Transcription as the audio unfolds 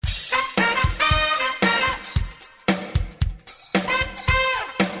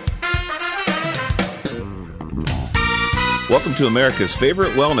Welcome to America's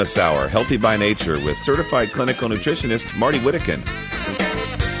favorite wellness hour, Healthy by Nature, with certified clinical nutritionist Marty Whittakin.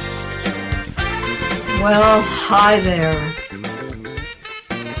 Well, hi there.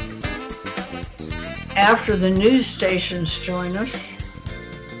 After the news stations join us,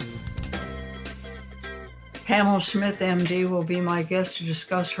 Pamela Smith, MD, will be my guest to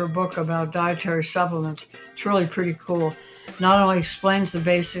discuss her book about dietary supplements. It's really pretty cool. Not only explains the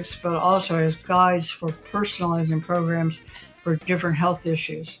basics, but also has guides for personalizing programs for different health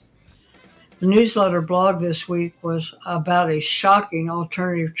issues. The newsletter blog this week was about a shocking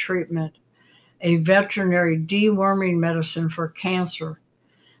alternative treatment, a veterinary deworming medicine for cancer.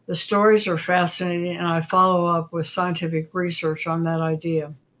 The stories are fascinating, and I follow up with scientific research on that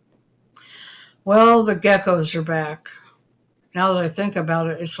idea. Well, the geckos are back. Now that I think about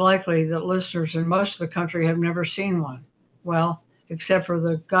it, it's likely that listeners in most of the country have never seen one. Well, except for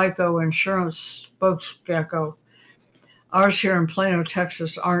the Geico insurance spokes gecko. Ours here in Plano,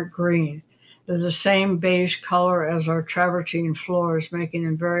 Texas aren't green. They're the same beige color as our travertine floors, making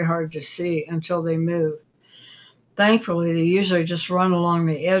them very hard to see until they move. Thankfully, they usually just run along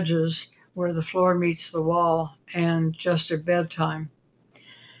the edges where the floor meets the wall and just at bedtime.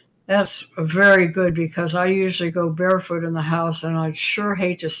 That's very good because I usually go barefoot in the house and I'd sure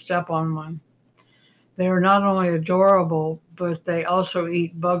hate to step on one. They are not only adorable, but they also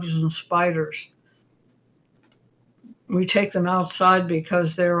eat bugs and spiders. We take them outside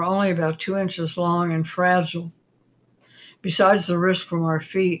because they're only about 2 inches long and fragile. Besides the risk from our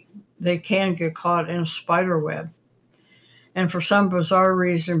feet, they can get caught in a spider web. And for some bizarre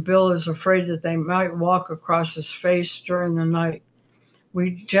reason, Bill is afraid that they might walk across his face during the night.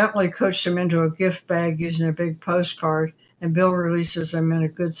 We gently coach them into a gift bag using a big postcard, and Bill releases them in a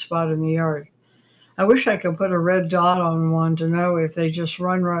good spot in the yard. I wish I could put a red dot on one to know if they just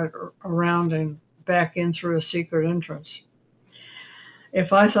run right around and back in through a secret entrance.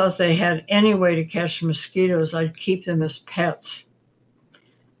 If I thought they had any way to catch mosquitoes, I'd keep them as pets.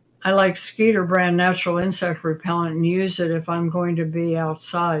 I like Skeeter brand natural insect repellent and use it if I'm going to be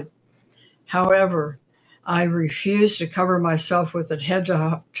outside. However, I refuse to cover myself with it head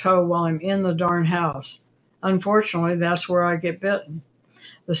to toe while I'm in the darn house. Unfortunately, that's where I get bitten.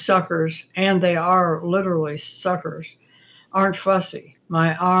 The suckers, and they are literally suckers, aren't fussy.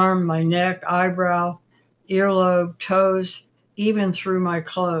 My arm, my neck, eyebrow, earlobe, toes, even through my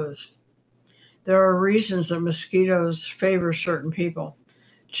clothes. There are reasons that mosquitoes favor certain people.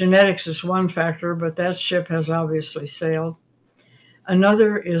 Genetics is one factor, but that ship has obviously sailed.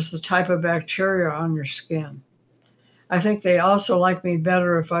 Another is the type of bacteria on your skin. I think they also like me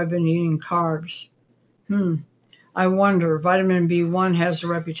better if I've been eating carbs. I wonder, vitamin B1 has a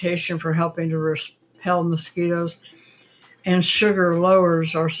reputation for helping to repel mosquitoes, and sugar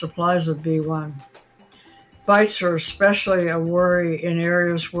lowers our supplies of B1. Bites are especially a worry in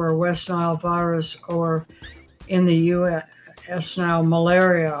areas where West Nile virus or in the U.S. now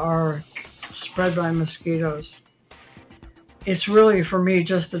malaria are spread by mosquitoes. It's really, for me,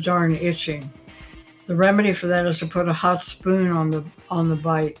 just the darn itching. The remedy for that is to put a hot spoon on the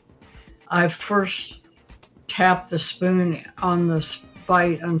bite. I first tap the spoon on the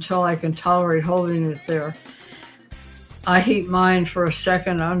bite until I can tolerate holding it there. I heat mine for a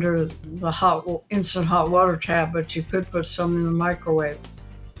second under the instant hot water tap, but you could put some in the microwave.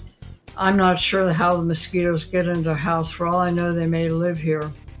 I'm not sure how the mosquitoes get into the house. For all I know, they may live here.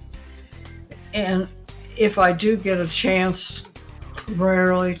 And if I do get a chance,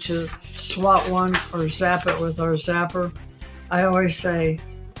 rarely, to swat one or zap it with our zapper, I always say,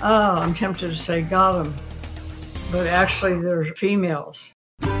 I'm tempted to say got 'em. But actually they're females.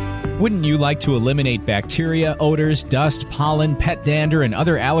 Wouldn't you like to eliminate bacteria, odors, dust, pollen, pet dander, and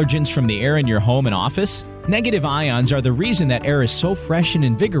other allergens from the air in your home and office? Negative ions are the reason that air is so fresh and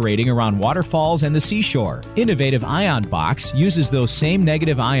invigorating around waterfalls and the seashore. Innovative Ion Box uses those same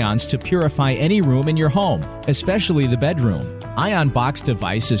negative ions to purify any room in your home, especially the bedroom. Ion Box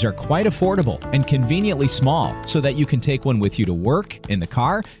devices are quite affordable and conveniently small so that you can take one with you to work, in the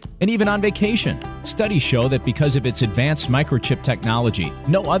car, and even on vacation. Studies show that because of its advanced microchip technology,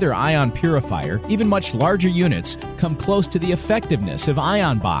 no other ion purifier, even much larger units, come close to the effectiveness of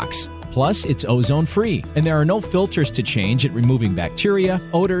Ion Box. Plus, it's ozone-free, and there are no filters to change at removing bacteria,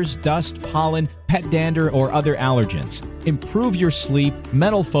 odors, dust, pollen, pet dander, or other allergens. Improve your sleep,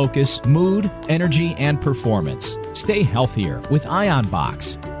 mental focus, mood, energy, and performance. Stay healthier with Ion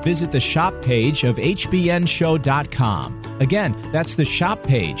Box. Visit the shop page of hbnshow.com. Again, that's the shop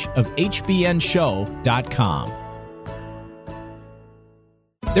page of hbnshow.com.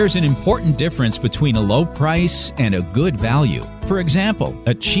 There's an important difference between a low price and a good value. For example,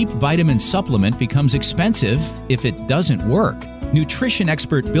 a cheap vitamin supplement becomes expensive if it doesn't work. Nutrition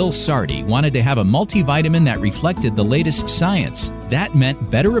expert Bill Sardi wanted to have a multivitamin that reflected the latest science. That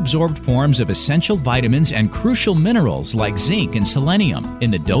meant better absorbed forms of essential vitamins and crucial minerals like zinc and selenium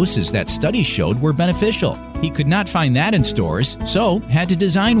in the doses that studies showed were beneficial. He could not find that in stores, so had to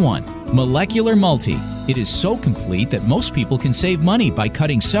design one. Molecular Multi. It is so complete that most people can save money by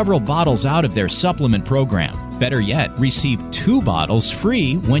cutting several bottles out of their supplement program. Better yet, receive 2 bottles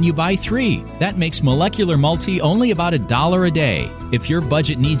free when you buy 3. That makes Molecular Multi only about $1 a day. If your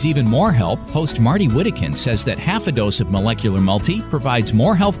budget needs even more help, host Marty Whittakin says that half a dose of Molecular Multi provides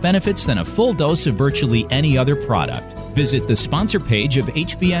more health benefits than a full dose of virtually any other product. Visit the sponsor page of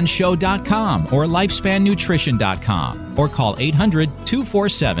hbnshow.com or lifespannutrition.com or call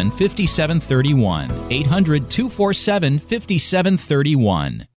 800-247-5731.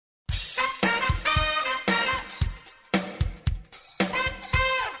 800-247-5731.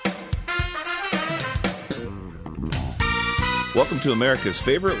 Welcome to America's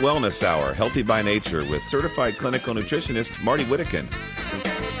favorite wellness hour, Healthy by Nature, with certified clinical nutritionist Marty Whittakin.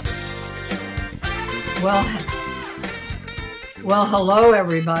 Well, hello,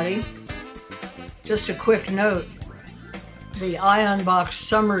 everybody. Just a quick note. The Ion Box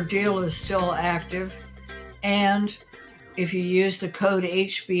summer deal is still active, and if you use the code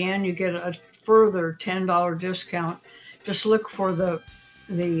HBN, you get a further $10 discount. Just look for the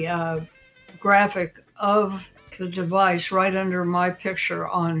graphic of the device right under my picture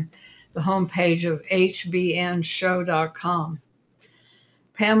on the homepage of hbnshow.com.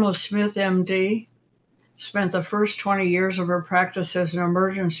 Pamela Smith, MD, spent the first 20 years of her practice as an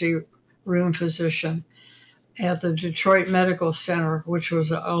emergency room physician at the Detroit Medical Center, which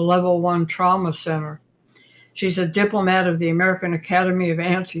was a level 1 trauma center. She's a diplomat of the American Academy of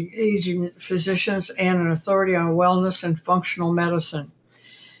Anti-Aging Physicians and an authority on wellness and functional medicine.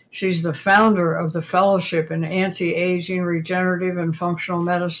 She's the founder of the Fellowship in Anti-Aging, Regenerative, and Functional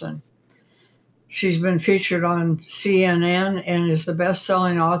Medicine. She's been featured on CNN and is the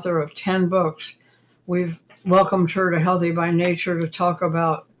best-selling author of 10 books. We've welcomed her to Healthy by Nature to talk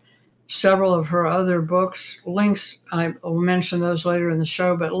about several of her other books. Links, I will mention those later in the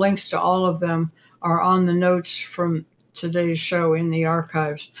show, but links to all of them are on the notes from today's show in the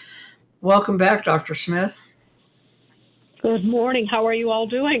archives. Welcome back, Dr. Smith. Good morning. How are you all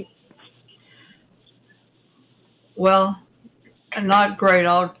doing? Well, not great.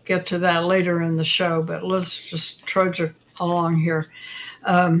 I'll get to that later in the show, but let's just trudge along here.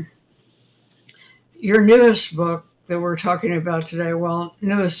 Your newest book that we're talking about today, well,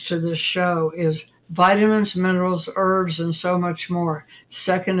 newest to this show, is Vitamins, Minerals, Herbs, and So Much More,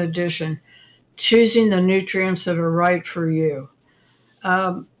 second edition, Choosing the Nutrients That Are Right for You.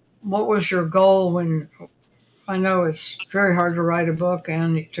 What was your goal when... I know it's very hard to write a book,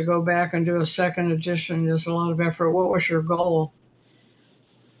 and to go back and do a second edition is a lot of effort. What was your goal?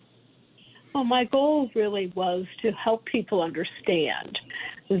 Well, my goal really was to help people understand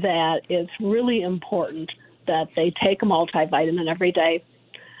that it's really important that they take a multivitamin every day,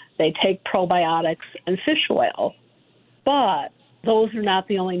 they take probiotics and fish oil, but those are not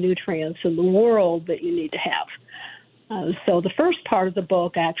the only nutrients in the world that you need to have. So the first part of the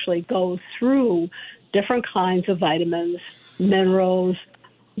book actually goes through different kinds of vitamins, minerals,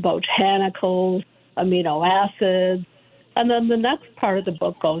 botanicals, amino acids. And then the next part of the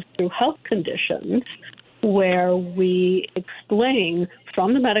book goes through health conditions where we explain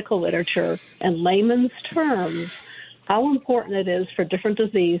from the medical literature in layman's terms how important it is for different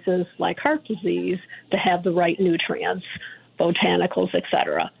diseases like heart disease to have the right nutrients, botanicals,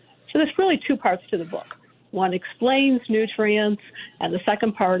 etc. So there's really 2 parts to the book. One explains nutrients, and the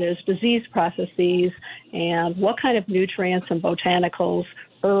second part is disease processes and what kind of nutrients and botanicals,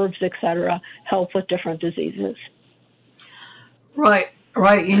 herbs, etc., help with different diseases. Right.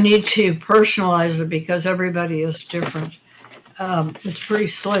 You need to personalize it because everybody is different. It's pretty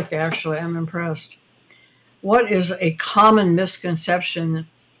slick, actually. I'm impressed. What is a common misconception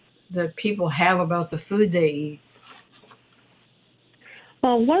that people have about the food they eat?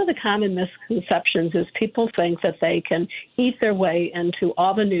 Well, one of the common misconceptions is people think that they can eat their way into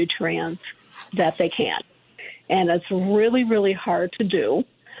all the nutrients that they can. And it's really, really hard to do.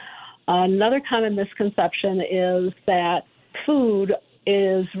 Another common misconception is that food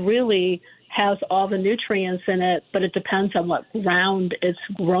has all the nutrients in it, but it depends on what ground it's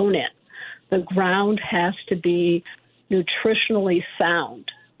grown in. The ground has to be nutritionally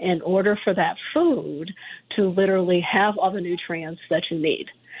sound in order for that food to literally have all the nutrients that you need.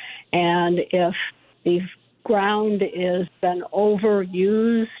 And if the ground is been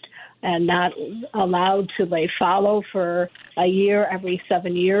overused and not allowed to lay fallow for a year every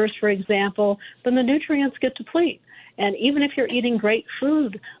 7 years, for example, then the nutrients get depleted. And even if you're eating great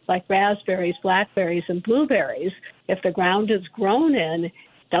food like raspberries, blackberries, and blueberries, if the ground is grown in,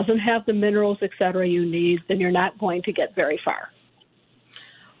 doesn't have the minerals, et cetera, you need, then you're not going to get very far.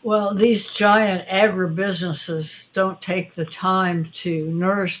 Well, these giant agribusinesses don't take the time to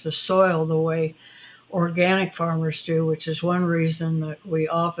nourish the soil the way organic farmers do, which is one reason that we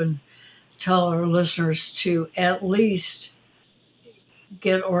often tell our listeners to at least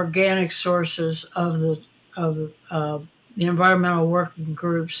get organic sources of the environmental working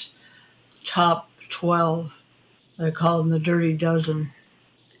group's top 12. They call them the dirty dozen.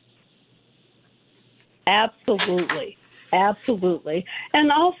 Absolutely. Absolutely.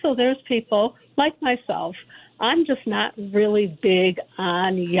 And also there's people like myself, I'm just not really big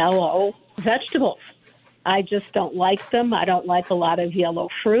on yellow vegetables. I just don't like them. I don't like a lot of yellow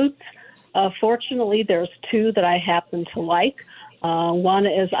fruits. Fortunately, there's two that I happen to like. One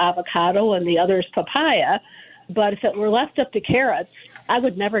is avocado and the other is papaya. But if it were left up to carrots, I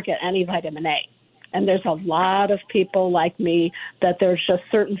would never get any vitamin A. And there's a lot of people like me that there's just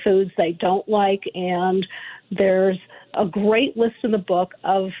certain foods they don't like. And there's a great list in the book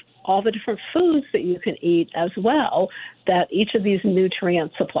of all the different foods that you can eat as well that each of these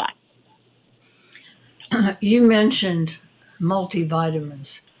nutrients supply. You mentioned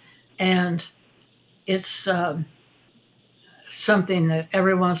multivitamins, and it's something that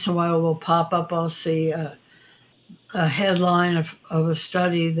every once in a while will pop up. I'll see a headline of a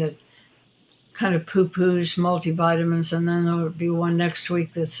study that kind of poo-poos multivitamins, and then there'll be one next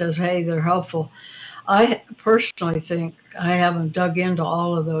week that says, hey, they're helpful. I personally think, I haven't dug into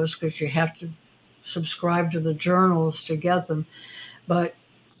all of those because you have to subscribe to the journals to get them, but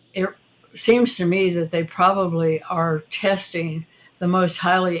it seems to me that they probably are testing the most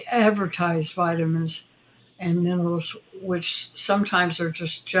highly advertised vitamins and minerals, which sometimes are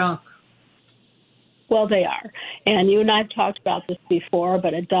just junk. Well, they are. And you and I have talked about this before,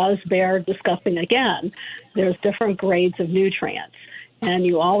 but it does bear discussing again. There's different grades of nutrients. And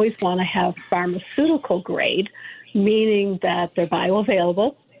you always want to have pharmaceutical grade, meaning that they're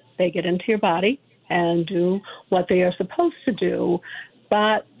bioavailable, they get into your body and do what they are supposed to do,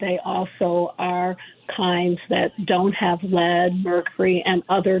 but they also are kinds that don't have lead, mercury, and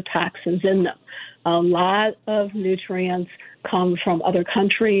other toxins in them. A lot of nutrients come from other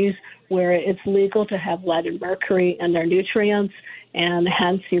countries where it's legal to have lead and mercury in their nutrients, and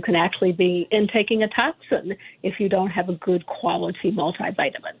hence you can actually be intaking a toxin if you don't have a good quality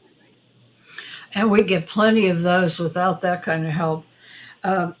multivitamin. And we get plenty of those without that kind of help.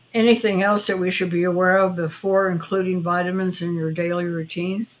 Anything else that we should be aware of before including vitamins in your daily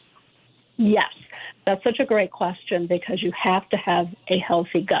routine? Yes, that's such a great question because you have to have a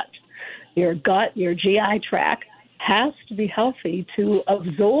healthy gut. Your gut, your GI tract, has to be healthy to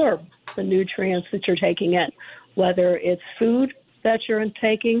absorb the nutrients that you're taking in, whether it's food that you're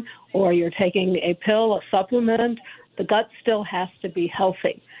taking or you're taking a pill, a supplement, the gut still has to be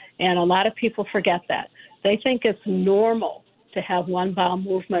healthy. And a lot of people forget that. They think it's normal to have one bowel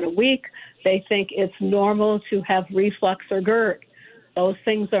movement a week. They think it's normal to have reflux or GERD. Those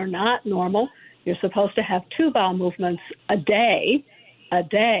things are not normal. You're supposed to have 2 bowel movements a day,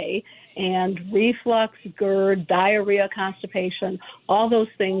 and reflux, GERD, diarrhea, constipation, all those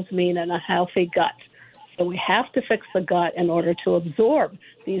things mean in a healthy gut. So we have to fix the gut in order to absorb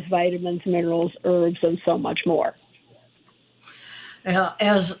these vitamins, minerals, herbs, and so much more.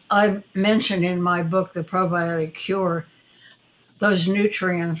 As I mentioned in my book, The Probiotic Cure, those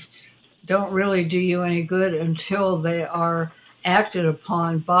nutrients don't really do you any good until they are acted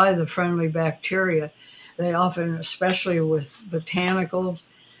upon by the friendly bacteria. They often, especially with botanicals,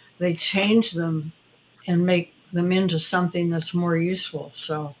 they change them and make them into something that's more useful.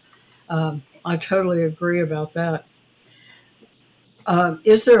 So I totally agree about that.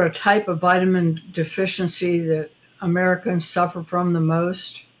 Is there a type of vitamin deficiency that Americans suffer from the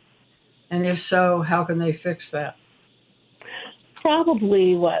most? And if so, how can they fix that?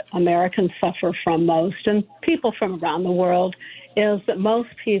 Probably what Americans suffer from most, and people from around the world, is that most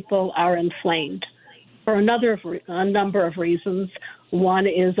people are inflamed for a number of reasons. One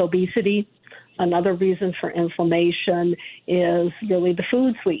is obesity. Another reason for inflammation is really the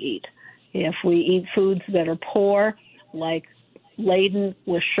foods we eat. If we eat foods that are poor, like laden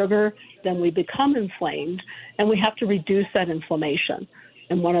with sugar, then we become inflamed, and we have to reduce that inflammation.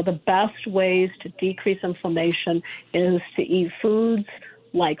 And one of the best ways to decrease inflammation is to eat foods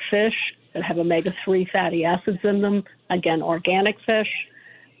like fish that have omega-3 fatty acids in them, again, organic fish,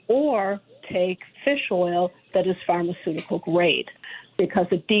 or take fish oil that is pharmaceutical grade because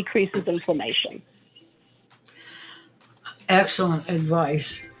it decreases inflammation. Excellent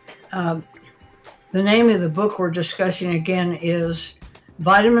advice. The name of the book we're discussing again is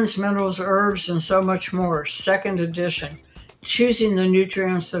Vitamins, Minerals, Herbs, and So Much More, second edition, Choosing the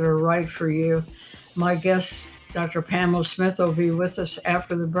Nutrients That Are Right for You. My guest, Dr. Pamela Smith, will be with us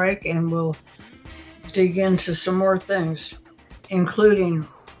after the break, and we'll dig into some more things, including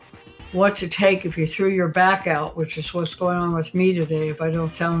what to take if you threw your back out, which is what's going on with me today if I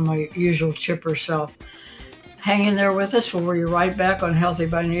don't sound my usual chipper self. Hang in there with us. We'll be right back on Healthy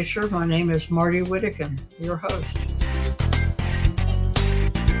by Nature. My name is Marty Whittakin, your host.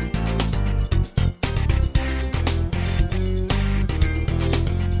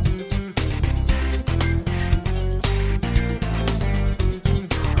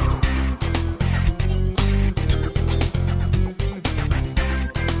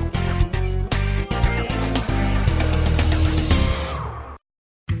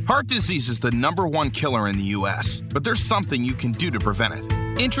 Heart disease is the #1 killer in the U.S., but there's something you can do to prevent it.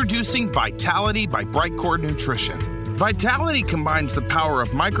 Introducing Vitality by Brightcore Nutrition. Vitality combines the power of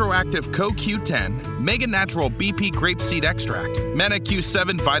microactive CoQ10, Mega Natural BP grapeseed extract, Meta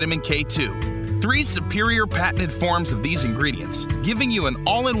Q7 vitamin K2. 3 superior patented forms of these ingredients, giving you an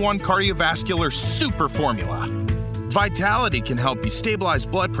all-in-one cardiovascular super formula. Vitality can help you stabilize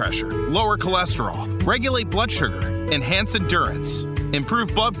blood pressure, lower cholesterol, regulate blood sugar, enhance endurance,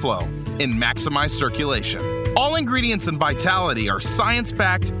 improve blood flow, and maximize circulation. All ingredients in Vitality are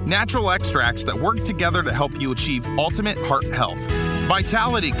science-backed, natural extracts that work together to help you achieve ultimate heart health.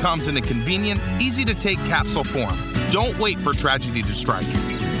 Vitality comes in a convenient, easy-to-take capsule form. Don't wait for tragedy to strike.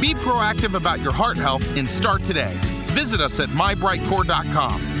 Be proactive about your heart health and start today. Visit us at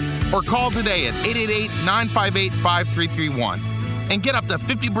mybrightcore.com or call today at 888-958-5331 and get up to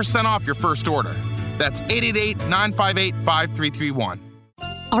 50% off your first order. That's 888-958-5331.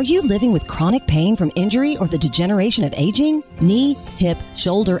 Are you living with chronic pain from injury or the degeneration of aging? Knee, hip,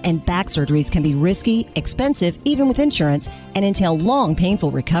 shoulder, and back surgeries can be risky, expensive, even with insurance, and entail long,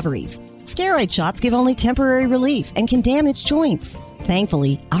 painful recoveries. Steroid shots give only temporary relief and can damage joints.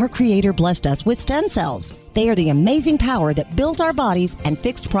 Thankfully, our Creator blessed us with stem cells. They are the amazing power that built our bodies and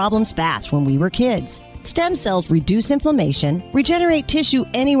fixed problems fast when we were kids. Stem cells reduce inflammation, regenerate tissue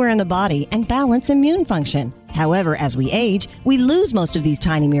anywhere in the body, and balance immune function. However, as we age, we lose most of these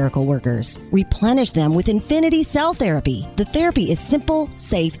tiny miracle workers. Replenish them with Infinity Cell Therapy. The therapy is simple,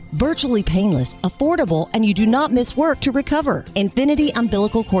 safe, virtually painless, affordable, and you do not miss work to recover. Infinity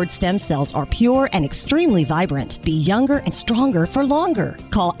umbilical cord stem cells are pure and extremely vibrant. Be younger and stronger for longer.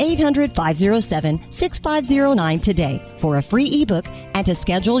 Call 800-507-6509 today for a free ebook and to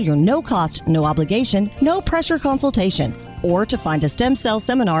schedule your no-cost, no-obligation, no-pressure consultation or to find a stem cell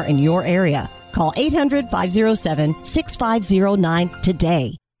seminar in your area. Call 800-507-6509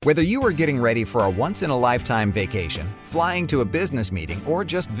 today. Whether you are getting ready for a once-in-a-lifetime vacation, flying to a business meeting, or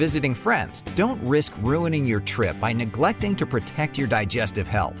just visiting friends, don't risk ruining your trip by neglecting to protect your digestive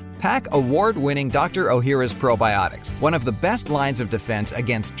health. Pack award-winning Dr. Ohhira's probiotics, one of the best lines of defense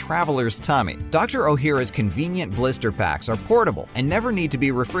against traveler's tummy. Dr. Ohhira's convenient blister packs are portable and never need to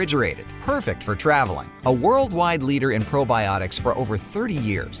be refrigerated, perfect for traveling. A worldwide leader in probiotics for over 30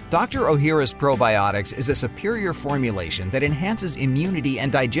 years, Dr. Ohhira's probiotics is a superior formulation that enhances immunity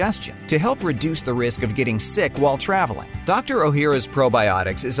and digestion to help reduce the risk of getting sick while traveling. Dr. Ohhira's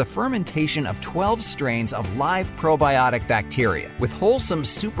probiotics is a fermentation of 12 strains of live probiotic bacteria with wholesome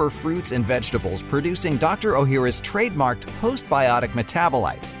super fruits and vegetables producing Dr. Ohhira's trademarked postbiotic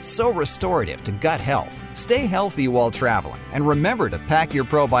metabolites, so restorative to gut health. Stay healthy while traveling and remember to pack your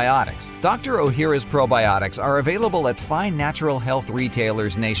probiotics. Dr. Ohhira's probiotics are available at fine natural health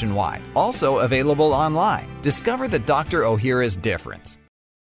retailers nationwide, also available online. Discover the Dr. Ohhira's difference.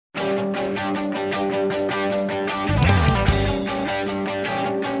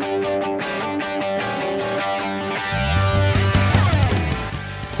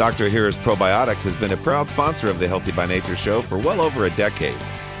 Dr. Ohhira's Probiotics has been a proud sponsor of the Healthy by Nature show for well over a decade.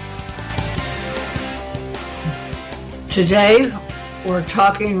 Today, we're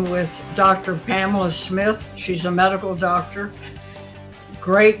talking with Dr. Pamela Smith. She's a medical doctor.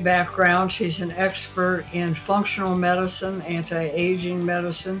 Great background. She's an expert in functional medicine, anti-aging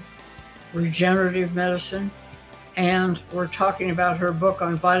medicine, regenerative medicine, and we're talking about her book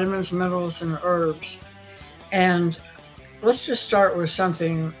on vitamins, minerals, and herbs. And let's just start with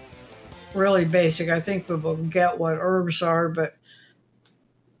something really basic. I think people get what herbs are, but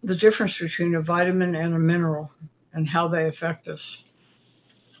the difference between a vitamin and a mineral and how they affect us.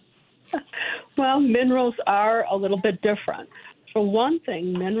 Well, minerals are a little bit different. For one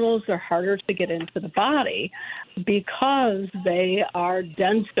thing, minerals are harder to get into the body because they are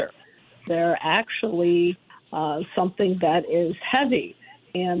denser. They're actually something that is heavy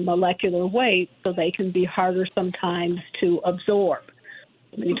in molecular weight, so they can be harder sometimes to absorb.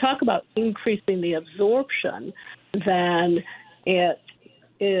 When you talk about increasing the absorption, then it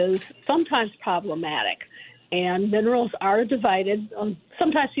is sometimes problematic. And minerals are divided.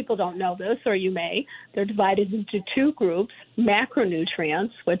 Sometimes people don't know this, or you may. They're divided into two groups: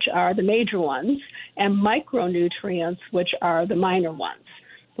 macronutrients, which are the major ones, and micronutrients, which are the minor ones.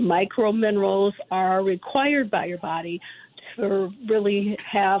 The microminerals are required by your body to really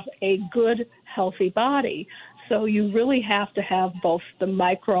have a good, healthy body. So you really have to have both the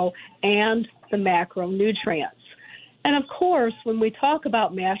micro and the macronutrients. And of course, when we talk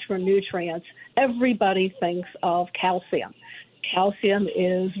about macronutrients, everybody thinks of calcium. Calcium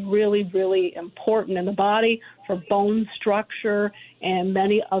is really, really important in the body for bone structure and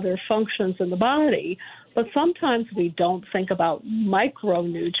many other functions in the body. But sometimes we don't think about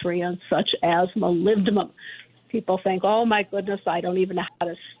micronutrients such as molybdenum. People think, oh my goodness, I don't even know how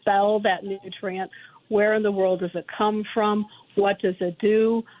to spell that nutrient. Where in the world does it come from? What does it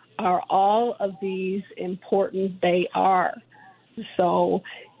do? Are all of these important? They are. So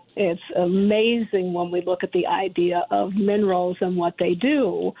it's amazing when we look at the idea of minerals and what they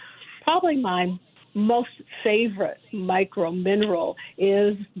do. Probably my most favorite micromineral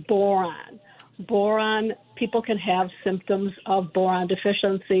is boron. Boron, people can have symptoms of boron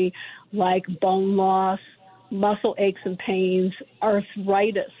deficiency like bone loss, muscle aches and pains,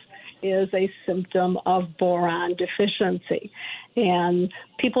 arthritis is a symptom of boron deficiency. And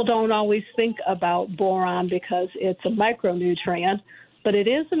people don't always think about boron because it's a micronutrient, but it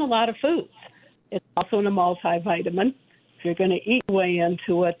is in a lot of foods. It's also in a multivitamin. If you're going to eat way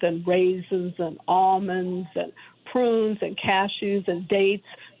into it, then raisins and almonds and prunes and cashews and dates,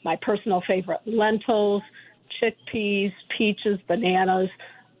 my personal favorite, lentils, chickpeas, peaches, bananas,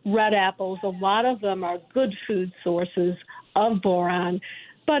 red apples. A lot of them are good food sources of boron,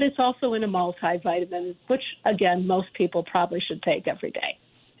 but it's also in a multivitamin, which, again, most people probably should take every day.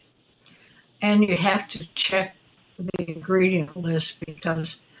 And you have to check the ingredient list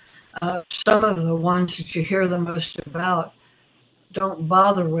because some of the ones that you hear the most about don't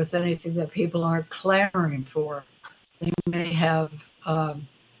bother with anything that people aren't clamoring for. They may have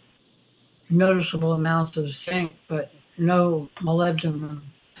noticeable amounts of zinc, but no molybdenum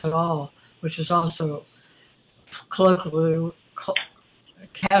at all, which is also colloquially,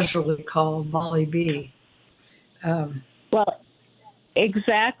 casually called Molly B. Well,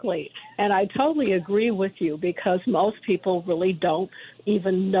 exactly. And I totally agree with you because most people really don't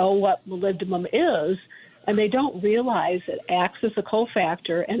even know what molybdenum is, and they don't realize it acts as a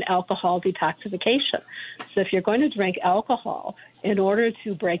cofactor in alcohol detoxification. So if you're going to drink alcohol, in order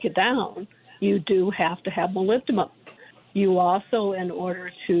to break it down, you do have to have molybdenum. You also, in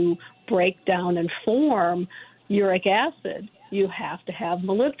order to break down and form uric acid, you have to have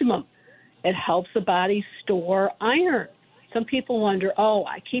molybdenum. It helps the body store iron. Some people wonder, oh,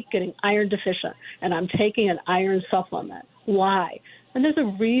 I keep getting iron deficient and I'm taking an iron supplement. Why? And there's a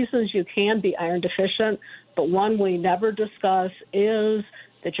reasons you can be iron deficient, but one we never discuss is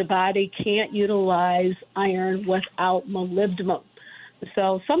that your body can't utilize iron without molybdenum.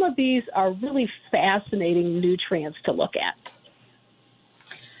 So some of these are really fascinating nutrients to look at.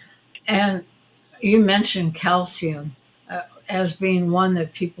 And you mentioned calcium as being one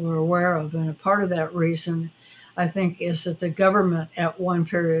that people are aware of. And a part of that reason, I think, is that the government at one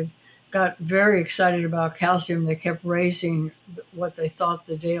period got very excited about calcium. They kept raising what they thought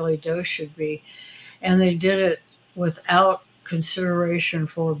the daily dose should be. And they did it without consideration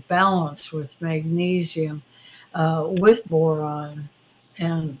for balance with magnesium, with boron,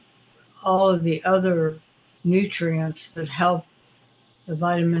 and all of the other nutrients that help the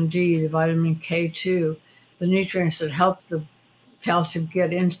vitamin D, the vitamin K2, the nutrients that help the calcium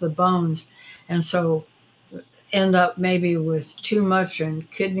get into the bones. And so end up maybe with too much and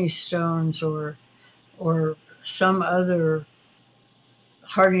kidney stones or some other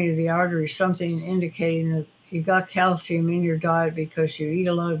hardening of the artery, something indicating that you got calcium in your diet because you eat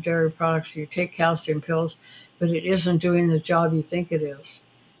a lot of dairy products, you take calcium pills, but it isn't doing the job you think it is.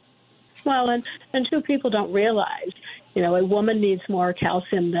 Well, and two, people don't realize, a woman needs more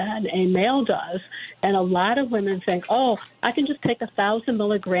calcium than a male does. And a lot of women think, oh, I can just take 1,000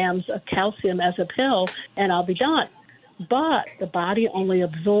 milligrams of calcium as a pill and I'll be done. But the body only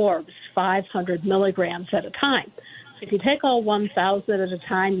absorbs 500 milligrams at a time. So if you take all 1,000 at a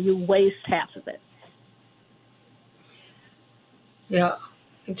time, you waste half of it. Yeah,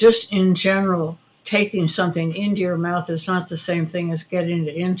 just in general, taking something into your mouth is not the same thing as getting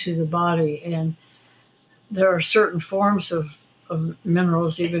it into the body. And there are certain forms of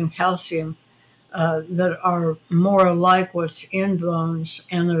minerals, even calcium, that are more like what's in bones.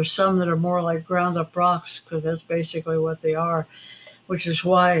 And there's some that are more like ground up rocks, because that's basically what they are, which is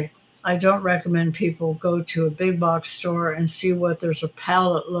why I don't recommend people go to a big box store and see what there's a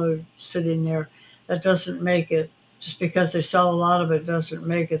pallet load sitting there. That doesn't make it, just because they sell a lot of it doesn't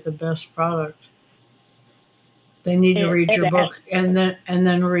make it the best product. They need to read your book and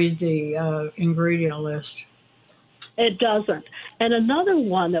then read the ingredient list. It doesn't. And another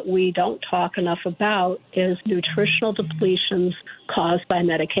one that we don't talk enough about is nutritional depletions caused by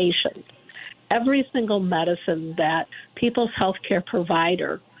medications. Every single medicine that people's healthcare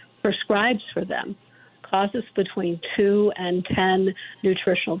provider prescribes for them causes between 2 and 10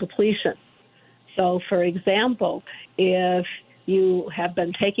 nutritional depletions. So, for example, if you have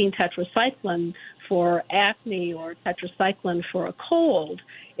been taking tetracycline for acne or tetracycline for a cold,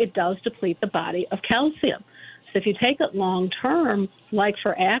 it does deplete the body of calcium. So if you take it long term, like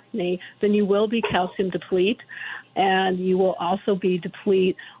for acne, then you will be calcium deplete, and you will also be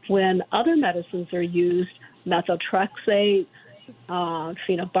deplete when other medicines are used, methotrexate,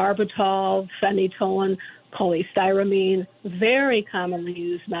 phenobarbital, phenytoin, cholestyramine, very commonly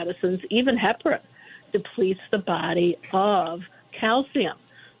used medicines, even heparin, depletes the body of calcium.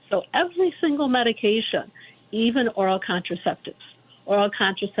 So every single medication, even oral contraceptives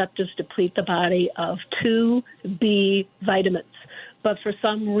deplete the body of 2B vitamins. But for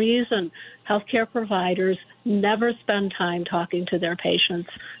some reason, healthcare providers never spend time talking to their patients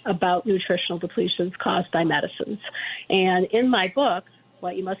about nutritional depletions caused by medicines. And in my book,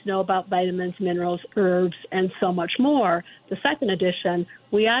 What You Must Know About Vitamins, Minerals, Herbs, and So Much More, the second edition,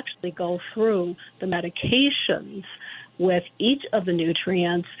 we actually go through the medications with each of the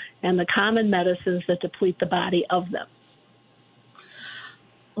nutrients and the common medicines that deplete the body of them.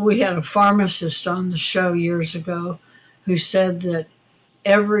 We had a pharmacist on the show years ago who said that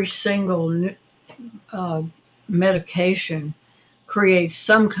every single medication creates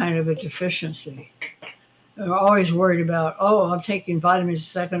some kind of a deficiency. They're always worried about, I'm taking vitamins,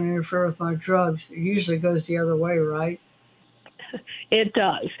 is that going to interfere with my drugs? It usually goes the other way, right? It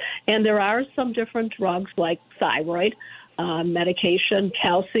does. And there are some different drugs like thyroid medication.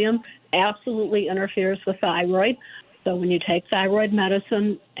 Calcium absolutely interferes with thyroid. So when you take thyroid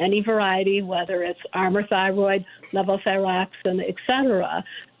medicine, any variety, whether it's Armour thyroid, levothyroxine, etc.,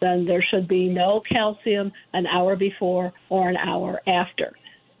 then there should be no calcium an hour before or an hour after.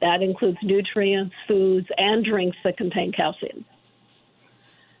 That includes nutrients, foods, and drinks that contain calcium.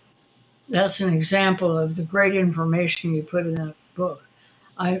 That's an example of the great information you put in that book.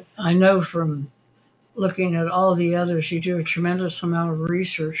 I know from looking at all the others, you do a tremendous amount of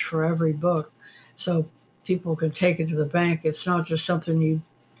research for every book, so people can take it to the bank. It's not just something you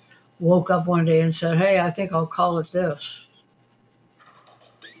woke up one day and said, hey, I think I'll call it this.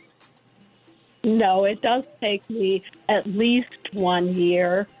 No, it does take me at least 1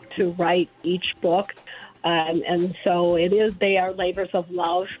 year to write each book. And so they are labors of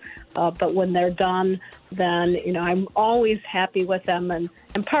love. But when they're done, then, I'm always happy with them. And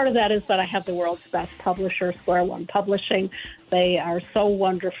part of that is that I have the world's best publisher, Square One Publishing. They are so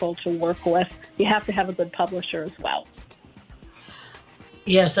wonderful to work with. You have to have a good publisher as well.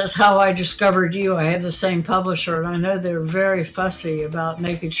 Yes, that's how I discovered you. I have the same publisher, and I know they're very fussy about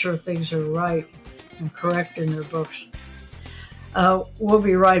making sure things are right and correct in their books. We'll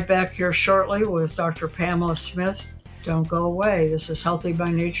be right back here shortly with Dr. Pamela Smith. Don't go away. This is Healthy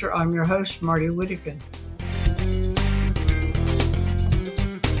by Nature. I'm your host, Marty Whittigan.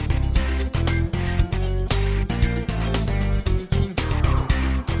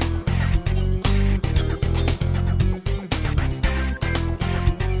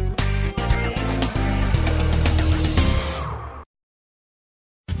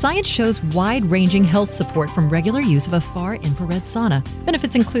 Science shows wide-ranging health support from regular use of a far-infrared sauna.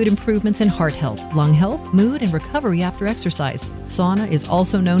 Benefits include improvements in heart health, lung health, mood, and recovery after exercise. Sauna is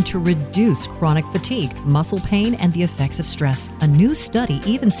also known to reduce chronic fatigue, muscle pain, and the effects of stress. A new study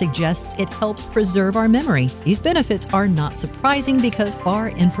even suggests it helps preserve our memory. These benefits are not surprising because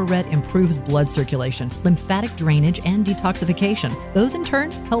far-infrared improves blood circulation, lymphatic drainage, and detoxification. Those in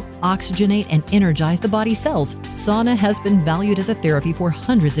turn help oxygenate and energize the body's cells. Sauna has been valued as a therapy for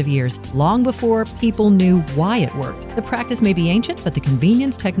hundreds of years, long before people knew why it worked. The practice may be ancient, but the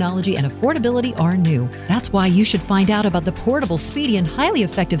convenience, technology, and affordability are new. That's why you should find out about the portable, speedy, and highly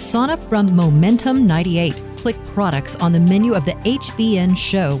effective sauna from Momentum 98. click products on the menu of the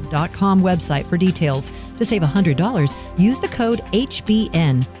hbnshow.com website for details. To save $100, use the code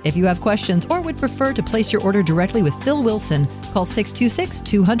HBN. If you have questions or would prefer to place your order directly with Phil Wilson, call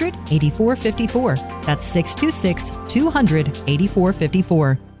 626-200-8454. That's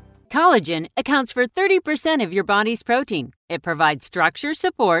 626-200-8454. Collagen accounts for 30% of your body's protein. It provides structure,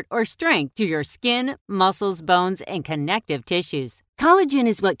 support, or strength to your skin, muscles, bones, and connective tissues. Collagen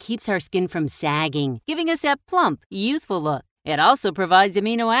is what keeps our skin from sagging, giving us that plump, youthful look. It also provides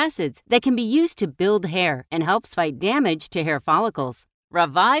amino acids that can be used to build hair and helps fight damage to hair follicles.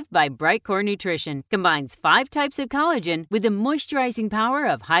 Revive by Brightcore Nutrition combines 5 types of collagen with the moisturizing power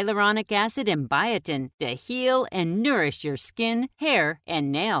of hyaluronic acid and biotin to heal and nourish your skin, hair, and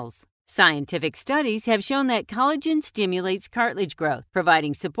nails. Scientific studies have shown that collagen stimulates cartilage growth,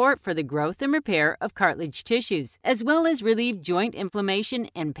 providing support for the growth and repair of cartilage tissues, as well as relieve joint inflammation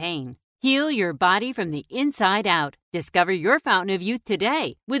and pain. Heal your body from the inside out. Discover your fountain of youth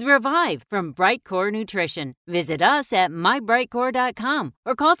today with Revive from Brightcore Nutrition. Visit us at mybrightcore.com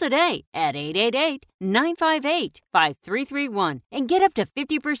or call today at 888-958-5331 and get up to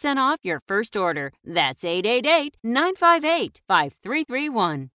 50% off your first order. That's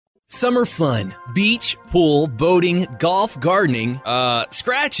 888-958-5331. Summer fun, beach, pool, boating, golf, gardening,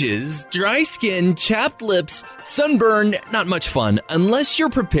 scratches, dry skin, chapped lips, sunburn, not much fun unless you're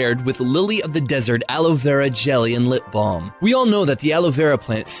prepared with Lily of the Desert aloe vera jelly and lip balm. We all know that the aloe vera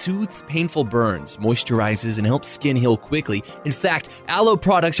plant soothes painful burns, moisturizes, and helps skin heal quickly. In fact, aloe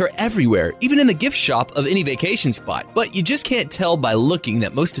products are everywhere, even in the gift shop of any vacation spot. But you just can't tell by looking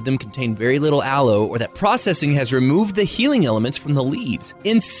that most of them contain very little aloe or that processing has removed the healing elements from the leaves.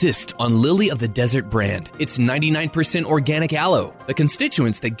 Insist on Lily of the Desert brand. It's 99% organic aloe. The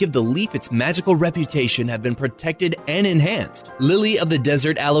constituents that give the leaf its magical reputation have been protected and enhanced. Lily of the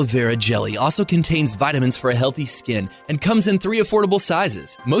Desert aloe vera jelly also contains vitamins for a healthy skin and comes in 3 affordable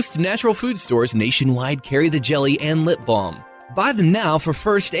sizes. Most natural food stores nationwide carry the jelly and lip balm. Buy them now for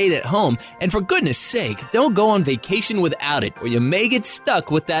first aid at home, and for goodness sake, don't go on vacation without it, or you may get stuck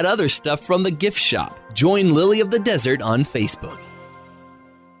with that other stuff from the gift shop. Join Lily of the Desert on Facebook.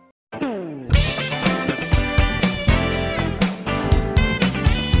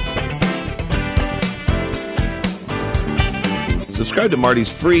 Subscribe to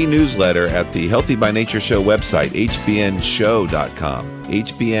Marty's free newsletter at the Healthy by Nature Show website, hbnshow.com.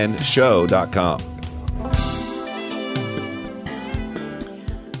 hbnshow.com.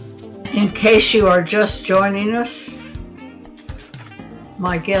 In case you are just joining us,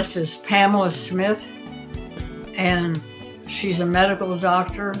 my guest is Pamela Smith, and she's a medical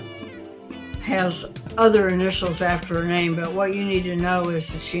doctor, has other initials after her name, but what you need to know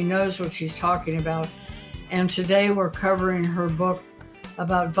is that she knows what she's talking about. And today we're covering her book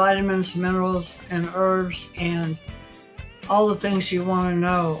about vitamins, minerals, and herbs, and all the things you want to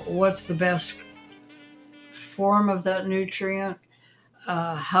know. What's the best form of that nutrient?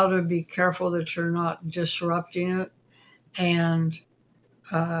 How to be careful that you're not disrupting it. And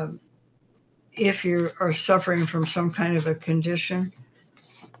if you are suffering from some kind of a condition,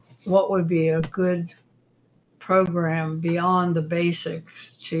 what would be a good program beyond the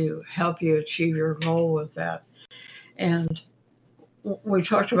basics to help you achieve your goal with that. And we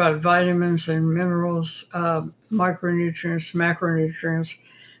talked about vitamins and minerals, micronutrients, macronutrients,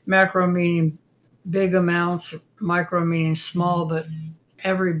 macro meaning big amounts, micro meaning small, but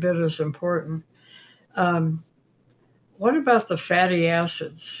every bit as important. What about the fatty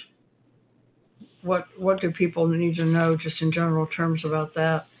acids? What do people need to know just in general terms about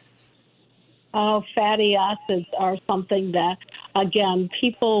that? Fatty acids are something that, again,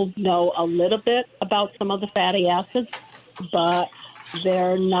 people know a little bit about some of the fatty acids, but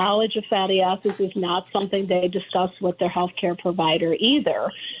their knowledge of fatty acids is not something they discuss with their healthcare provider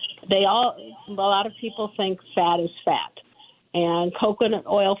either. A lot of people think fat is fat. And coconut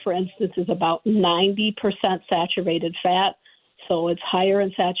oil, for instance, is about 90% saturated fat. So it's higher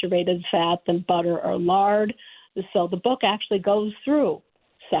in saturated fat than butter or lard. So the book actually goes through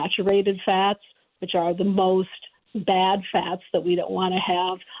saturated fats, which are the most bad fats that we don't want to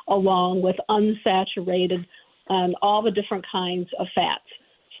have, along with unsaturated and all the different kinds of fats.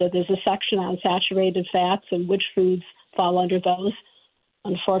 So there's a section on saturated fats and which foods fall under those.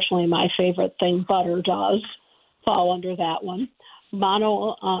 Unfortunately, my favorite thing, butter, does fall under that one.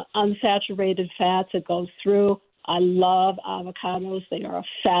 Unsaturated fats, it goes through. I love avocados. They are a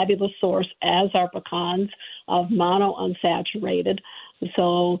fabulous source, as are pecans, of monounsaturated.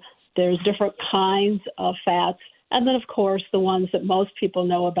 So there's different kinds of fats. And then, of course, the ones that most people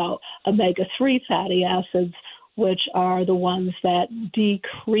know about, omega-3 fatty acids, which are the ones that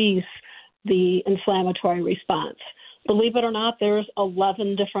decrease the inflammatory response. Believe it or not, there's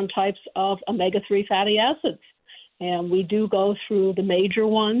 11 different types of omega-3 fatty acids. And we do go through the major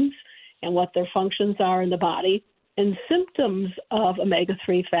ones and what their functions are in the body and symptoms of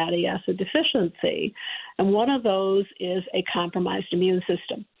omega-3 fatty acid deficiency. And one of those is a compromised immune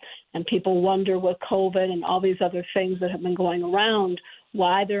system. And people wonder with COVID and all these other things that have been going around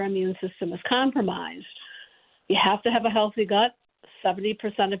why their immune system is compromised. You have to have a healthy gut.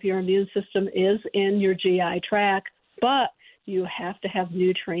 70% of your immune system is in your GI tract, but you have to have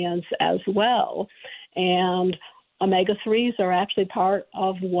nutrients as well. And omega-3s are actually part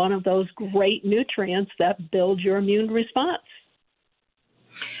of one of those great nutrients that build your immune response.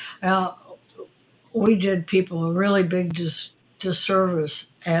 Now, we did people a really big disservice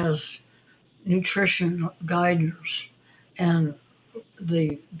as nutrition guiders, and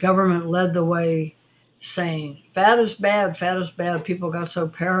the government led the way saying, fat is bad, fat is bad. People got so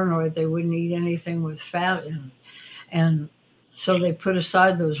paranoid they wouldn't eat anything with fat in it. And so they put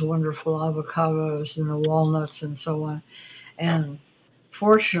aside those wonderful avocados and the walnuts and so on. And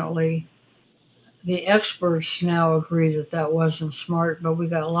fortunately, the experts now agree that that wasn't smart, but we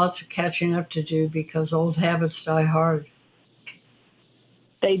got lots of catching up to do because old habits die hard.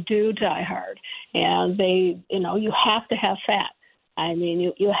 They do die hard. And you have to have fat. I mean,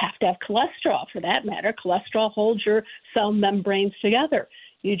 you have to have cholesterol for that matter. Cholesterol holds your cell membranes together.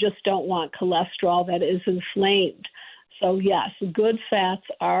 You just don't want cholesterol that is inflamed. So yes, good fats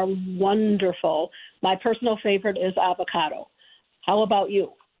are wonderful. My personal favorite is avocado. How about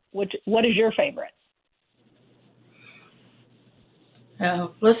you? What is your favorite?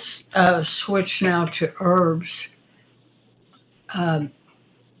 Let's switch now to herbs.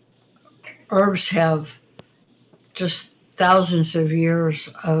 Herbs have just thousands of years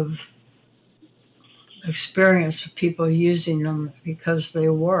of experience of people using them because they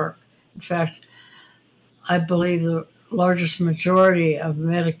work. In fact, I believe the largest majority of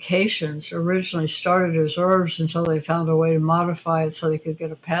medications originally started as herbs until they found a way to modify it so they could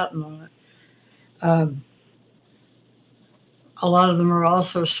get a patent on it. A lot of them are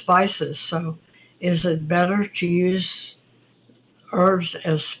also spices. So is it better to use herbs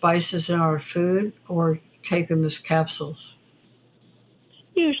as spices in our food or take them as capsules?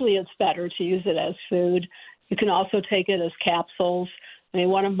 Usually it's better to use it as food. You can also take it as capsules. I mean,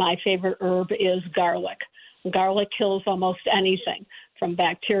 one of my favorite herb is garlic. Garlic kills almost anything, from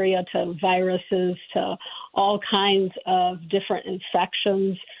bacteria to viruses to all kinds of different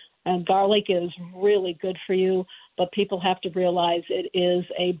infections. And garlic is really good for you, but people have to realize it is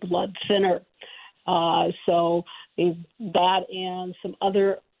a blood thinner. So that and some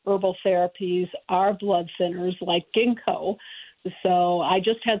other herbal therapies are blood thinners like ginkgo. So I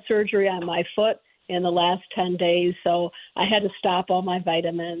just had surgery on my foot in the last 10 days, so I had to stop all my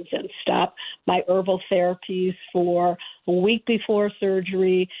vitamins and stop my herbal therapies for a week before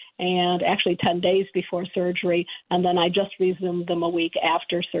surgery and actually 10 days before surgery, and then I just resumed them a week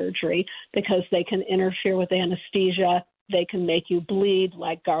after surgery because they can interfere with anesthesia. They can make you bleed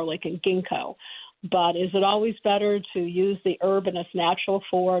like garlic and ginkgo. But is it always better to use the herb in its natural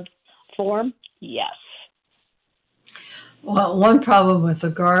form? Yes. Well, one problem with the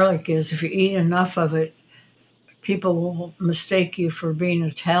garlic is if you eat enough of it, people will mistake you for being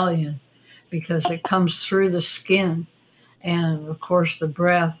Italian because it comes through the skin and, of course, the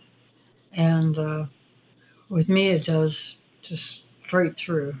breath. And with me, it does just straight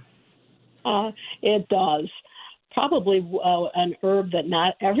through. It does. Probably an herb that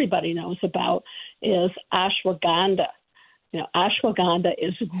not everybody knows about is ashwagandha. Ashwagandha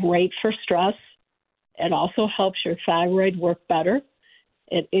is great for stress. It also helps your thyroid work better.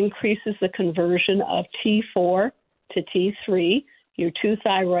 It increases the conversion of T4 to T3, your two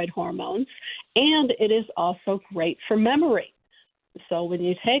thyroid hormones, and it is also great for memory. So when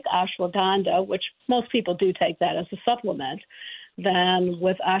you take ashwagandha, which most people do take that as a supplement, then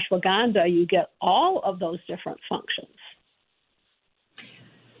with ashwagandha, you get all of those different functions.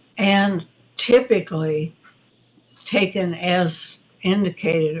 And typically, taken as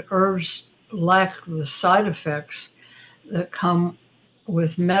indicated, herbs lack the side effects that come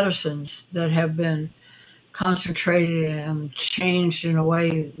with medicines that have been concentrated and changed in a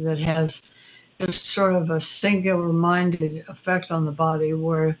way that has just sort of a singular-minded effect on the body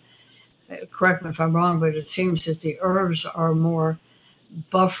where, correct me if I'm wrong, but it seems that the herbs are more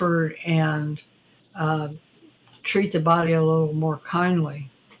buffered and treat the body a little more kindly.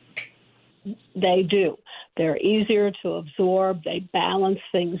 They do. They're easier to absorb. They balance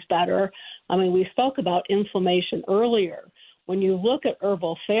things better. I mean, we spoke about inflammation earlier. When you look at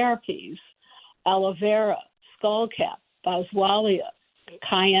herbal therapies, aloe vera, skullcap, boswellia,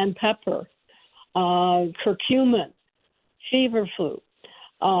 cayenne pepper, curcumin, feverfew,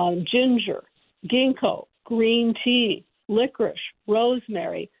 ginger, ginkgo, green tea, licorice,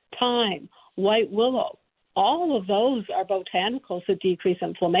 rosemary, thyme, white willow. All of those are botanicals that decrease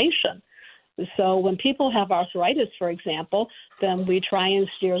inflammation. So when people have arthritis, for example, then we try and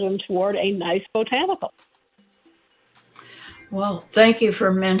steer them toward a nice botanical. Well, thank you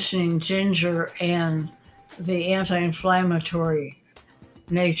for mentioning ginger and the anti-inflammatory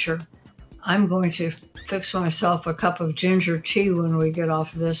nature. I'm going to fix myself a cup of ginger tea when we get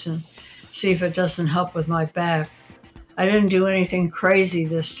off this and see if it doesn't help with my back. I didn't do anything crazy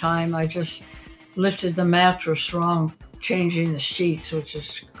this time. I just lifted the mattress wrong, changing the sheets, which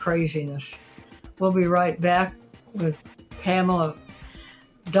is craziness. We'll be right back with Pamela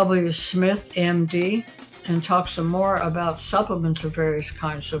W. Smith, MD, and talk some more about supplements of various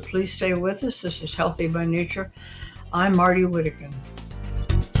kinds. So please stay with us. This is Healthy by Nature. I'm Marty Whittakin.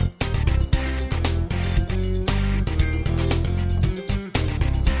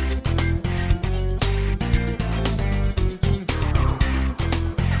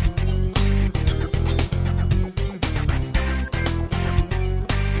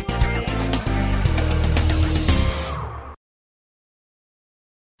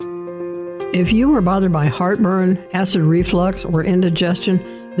 If you are bothered by heartburn, acid reflux, or indigestion,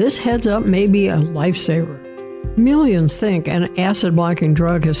 this heads up may be a lifesaver. Millions think an acid-blocking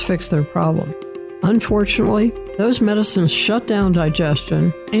drug has fixed their problem. Unfortunately, those medicines shut down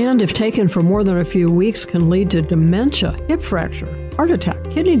digestion and, if taken for more than a few weeks, can lead to dementia, hip fracture, heart attack,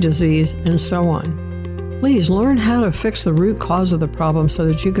 kidney disease, and so on. Please learn how to fix the root cause of the problem so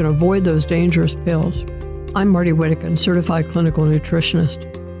that you can avoid those dangerous pills. I'm Marty Whittakin, certified clinical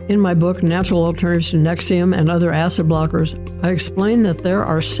nutritionist. In my book, Natural Alternatives to Nexium and Other Acid Blockers, I explain that there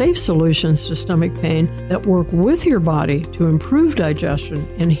are safe solutions to stomach pain that work with your body to improve digestion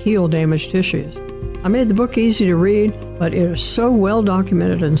and heal damaged tissues. I made the book easy to read, but it is so well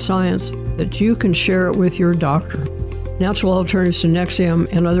documented in science that you can share it with your doctor. Natural Alternatives to Nexium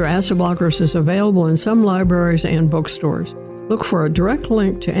and Other Acid Blockers is available in some libraries and bookstores. Look for a direct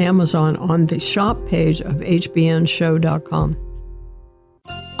link to Amazon on the shop page of hbnshow.com.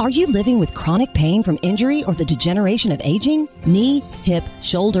 Are you living with chronic pain from injury or the degeneration of aging? Knee, hip,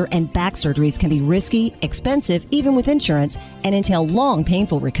 shoulder, and back surgeries can be risky, expensive, even with insurance, and entail long,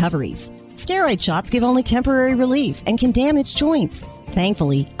 painful recoveries. Steroid shots give only temporary relief and can damage joints.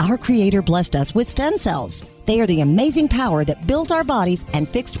 Thankfully, our Creator blessed us with stem cells. They are the amazing power that built our bodies and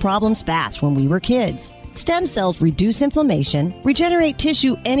fixed problems fast when we were kids. Stem cells reduce inflammation, regenerate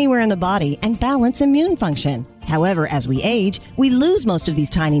tissue anywhere in the body, and balance immune function. However, as we age, we lose most of these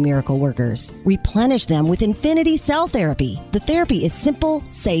tiny miracle workers. Replenish them with Infinity Cell Therapy. The therapy is simple,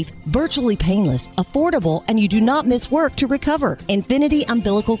 safe, virtually painless, affordable, and you do not miss work to recover. Infinity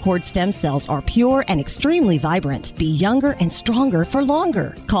umbilical cord stem cells are pure and extremely vibrant. Be younger and stronger for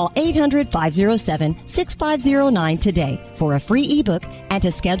longer. Call 800-507-6509 today for a free ebook and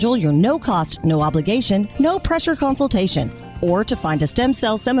to schedule your no-cost, no-obligation, no-pressure consultation, or to find a stem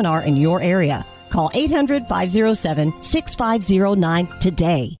cell seminar in your area. Call 800-507-6509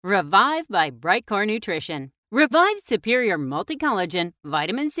 today. Revive by Brightcore Nutrition. Revive Superior Multi-Collagen,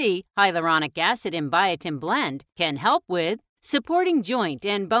 Vitamin C, Hyaluronic Acid, and Biotin Blend can help with supporting joint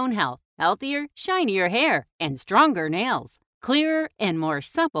and bone health, healthier, shinier hair, and stronger nails, clearer and more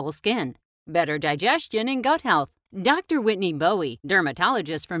supple skin, better digestion and gut health. Dr. Whitney Bowie,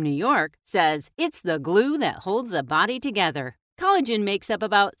 dermatologist from New York, says it's the glue that holds a body together. Collagen makes up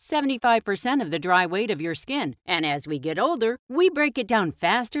about 75% of the dry weight of your skin, and as we get older, we break it down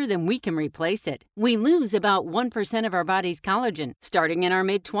faster than we can replace it. We lose about 1% of our body's collagen starting in our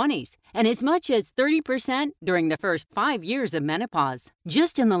mid-20s, and as much as 30% during the first 5 years of menopause.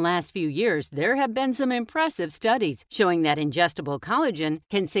 Just in the last few years, there have been some impressive studies showing that ingestible collagen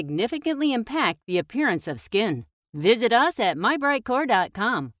can significantly impact the appearance of skin. Visit us at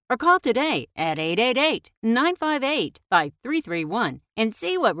mybrightcore.com or call today at 888-958-5331 and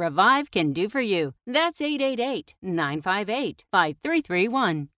see what Revive can do for you. That's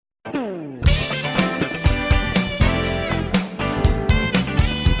 888-958-5331.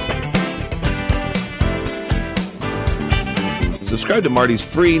 Subscribe to Marty's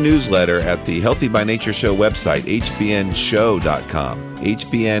free newsletter at the Healthy by Nature Show website, hbnshow.com.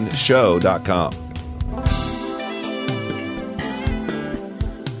 hbnshow.com.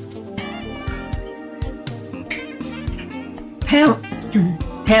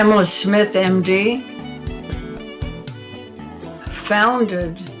 Pamela Smith, MD,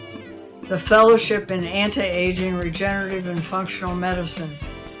 founded the Fellowship in Anti-Aging, Regenerative, and Functional Medicine.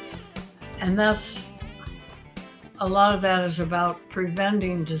 And that's a lot of that is about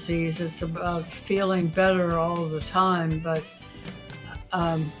preventing disease. It's about feeling better all the time. But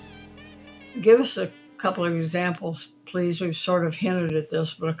give us a couple of examples, please. We've sort of hinted at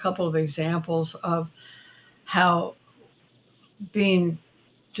this, but a couple of examples of how being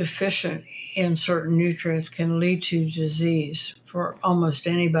deficient in certain nutrients can lead to disease for almost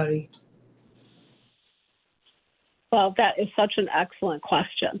anybody. Well, that is such an excellent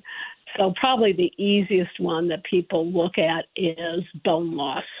question. So probably the easiest one that people look at is bone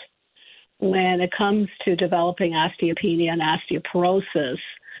loss. When it comes to developing osteopenia and osteoporosis,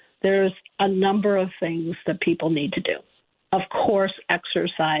 there's a number of things that people need to do. Of course,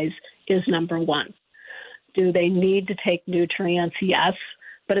 exercise is number one. Do they need to take nutrients? Yes,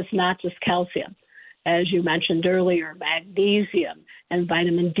 but it's not just calcium. As you mentioned earlier, magnesium and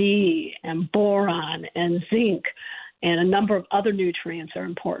vitamin D and boron and zinc and a number of other nutrients are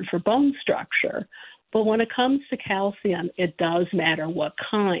important for bone structure. But when it comes to calcium, it does matter what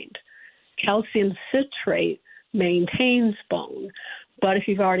kind. Calcium citrate maintains bone, but if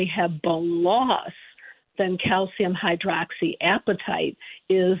you've already had bone loss, then calcium hydroxyapatite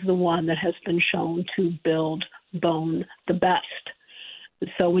is the one that has been shown to build bone the best.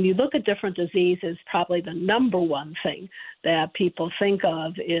 So when you look at different diseases, probably the number one thing that people think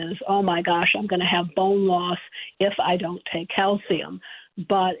of is, oh my gosh, I'm going to have bone loss if I don't take calcium.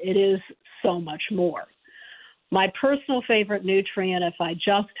 But it is so much more. My personal favorite nutrient, if I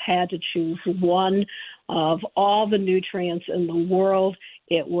just had to choose one of all the nutrients in the world,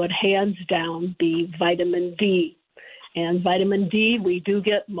 it would hands down be vitamin D. And vitamin D we do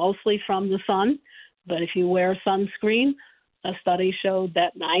get mostly from the sun, but if you wear sunscreen, a study showed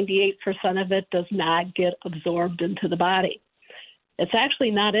that 98% of it does not get absorbed into the body. It's actually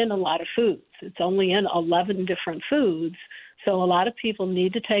not in a lot of foods. It's only in 11 different foods. So a lot of people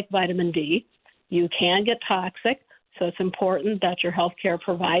need to take vitamin D. You can get toxic, so it's important that your healthcare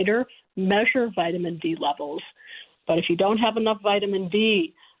provider measure vitamin D levels. But if you don't have enough vitamin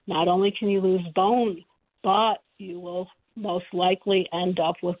D, not only can you lose bone, but you will most likely end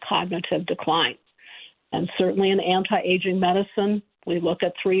up with cognitive decline. And certainly in anti-aging medicine, we look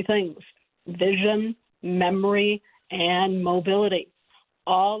at three things: vision, memory, and mobility.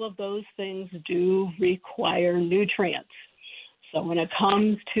 All of those things do require nutrients. So when it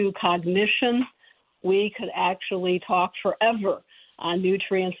comes to cognition, we could actually talk forever on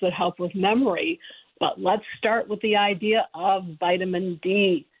nutrients that help with memory, but let's start with the idea of vitamin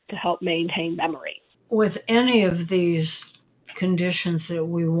D to help maintain memory. With any of these conditions that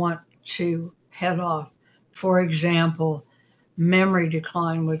we want to head off, for example, memory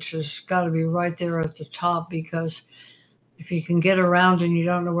decline, which has got to be right there at the top, because if you can get around and you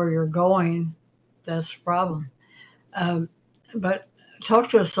don't know where you're going, that's a problem. But talk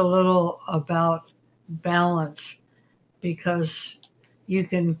to us a little about balance, because you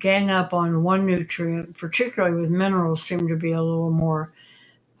can gang up on one nutrient, particularly with minerals, seem to be a little more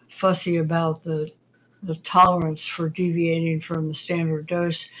fussy about the tolerance for deviating from the standard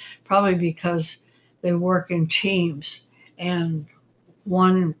dose, probably because they work in teams. And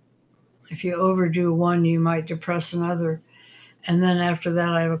one, if you overdo one, you might depress another. And then after that,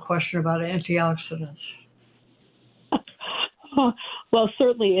 I have a question about antioxidants. Well,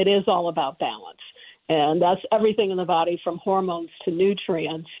 certainly it is all about balance. And that's everything in the body from hormones to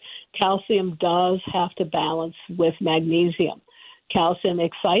nutrients. Calcium does have to balance with magnesium. Calcium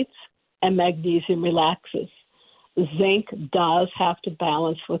excites and magnesium relaxes. Zinc does have to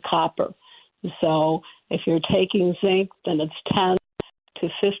balance with copper. So if you're taking zinc, then it's 10 to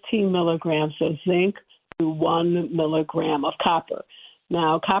 15 milligrams of zinc to 1 milligram of copper.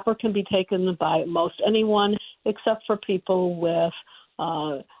 Now, copper can be taken by most anyone except for people with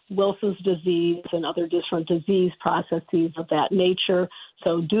Wilson's disease and other different disease processes of that nature.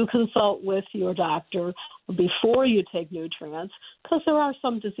 So do consult with your doctor before you take nutrients, because there are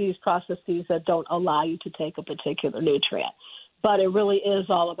some disease processes that don't allow you to take a particular nutrient. But it really is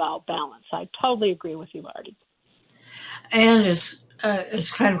all about balance. I totally agree with you, Marty. And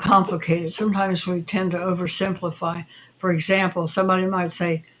it's kind of complicated. Sometimes we tend to oversimplify. For example, somebody might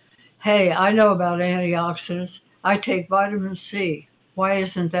say, hey, I know about antioxidants. I take vitamin C. Why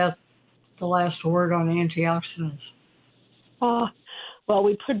isn't that the last word on antioxidants? Well,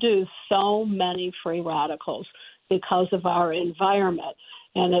 we produce so many free radicals because of our environment,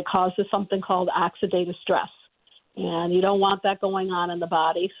 and it causes something called oxidative stress. And you don't want that going on in the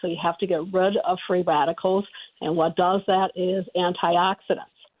body, so you have to get rid of free radicals. And what does that is antioxidants.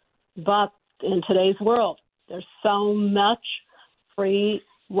 But in today's world, there's so much free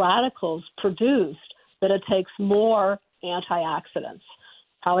radicals produced that it takes more antioxidants.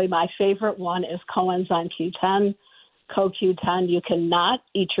 Probably my favorite one is coenzyme Q10. CoQ10 you cannot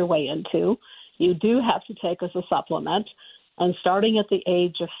eat your way into. You do have to take as a supplement. And starting at the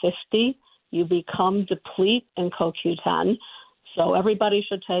age of 50, you become deplete in CoQ10. So everybody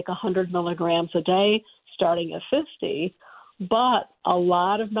should take 100 milligrams a day starting at 50. But a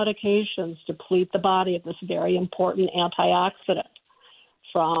lot of medications deplete the body of this very important antioxidant,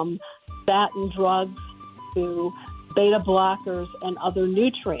 from statin drugs to beta blockers and other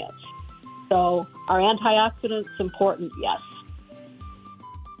nutrients. So are antioxidants important? Yes.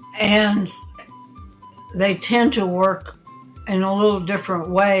 And they tend to work in a little different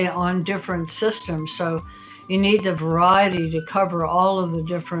way on different systems. So you need the variety to cover all of the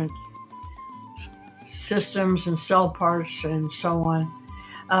different systems and cell parts and so on.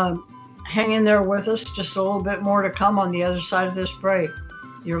 Hang in there with us. Just a little bit more to come on the other side of this break.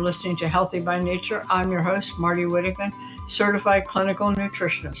 You're listening to Healthy by Nature. I'm your host, Marty Whittington, certified clinical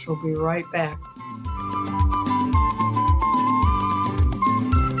nutritionist. We'll be right back.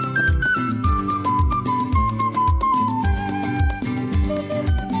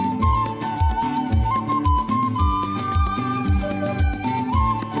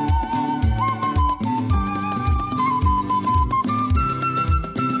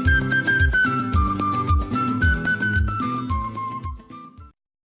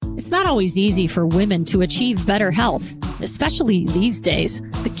 It's not always easy for women to achieve better health, especially these days.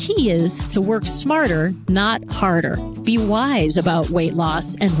 The key is to work smarter, not harder. Be wise about weight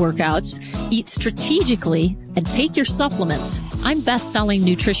loss and workouts. Eat strategically and take your supplements. I'm best-selling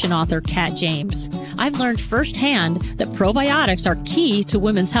nutrition author Kat James. I've learned firsthand that probiotics are key to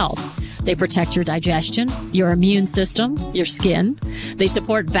women's health. They protect your digestion, your immune system, your skin. They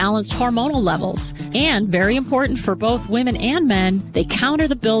support balanced hormonal levels. And very important for both women and men, they counter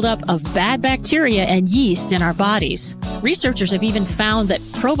the buildup of bad bacteria and yeast in our bodies. Researchers have even found that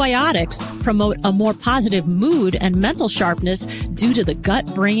probiotics promote a more positive mood and mental sharpness due to the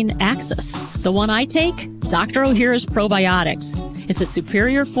gut-brain axis. The one I take, Dr. Ohhira's Probiotics. It's a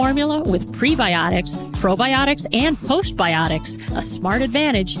superior formula with prebiotics, probiotics, and postbiotics, a smart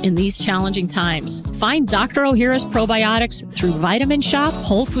advantage in these challenging times. Find Dr. Ohhira's Probiotics through Vitamin Shop,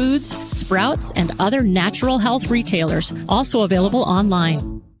 Whole Foods, Sprouts, and other natural health retailers, also available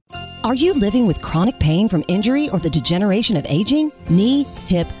online. Are you living with chronic pain from injury or the degeneration of aging? Knee,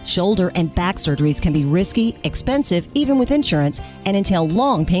 hip, shoulder, and back surgeries can be risky, expensive, even with insurance, and entail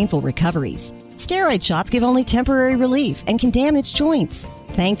long, painful recoveries. Steroid shots give only temporary relief and can damage joints.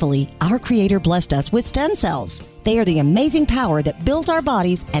 Thankfully, our Creator blessed us with stem cells. They are the amazing power that built our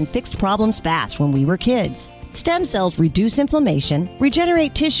bodies and fixed problems fast when we were kids. Stem cells reduce inflammation,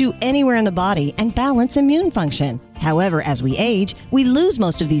 regenerate tissue anywhere in the body, and balance immune function. However, as we age, we lose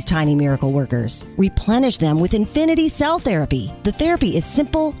most of these tiny miracle workers. Replenish them with Infinity Cell Therapy. The therapy is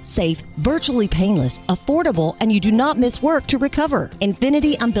simple, safe, virtually painless, affordable, and you do not miss work to recover.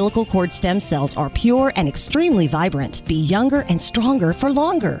 Infinity umbilical cord stem cells are pure and extremely vibrant. Be younger and stronger for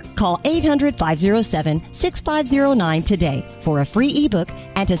longer. Call 800-507-6509 today for a free ebook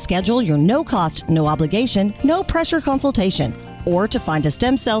and to schedule your no-cost, no-obligation, no-pressure consultation, or to find a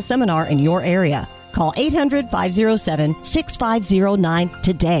stem cell seminar in your area. Call 800-507-6509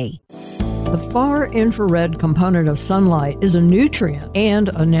 today. The far infrared component of sunlight is a nutrient and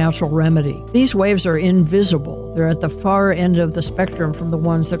a natural remedy. These waves are invisible. They're at the far end of the spectrum from the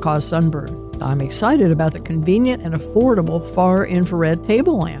ones that cause sunburn. I'm excited about the convenient and affordable far infrared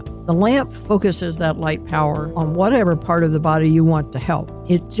table lamp. The lamp focuses that light power on whatever part of the body you want to help.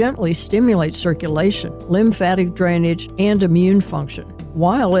 It gently stimulates circulation, lymphatic drainage, and immune function,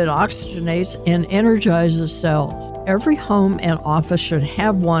 while it oxygenates and energizes cells. Every home and office should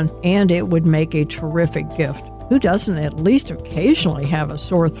have one, and it would make a terrific gift. Who doesn't at least occasionally have a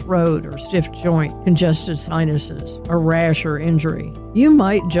sore throat or stiff joint, congested sinuses, a rash or injury? You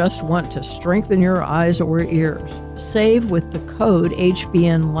might just want to strengthen your eyes or ears. Save with the code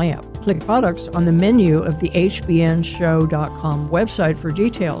HBNLAMP. Click products on the menu of the HBNShow.com website for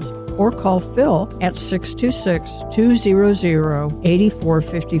details, or call Phil at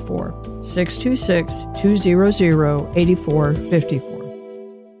 626-200-8454. 626-200-8454.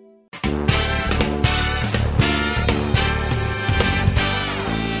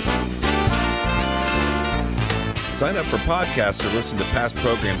 Sign up for podcasts or listen to past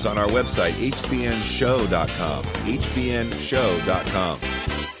programs on our website, hbnshow.com. hbnshow.com.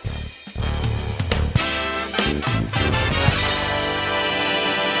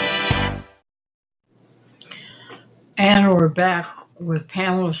 And we're back with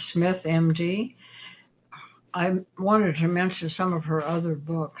Pamela Smith, MD. I wanted to mention some of her other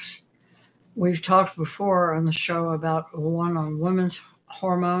books. We've talked before on the show about one on women's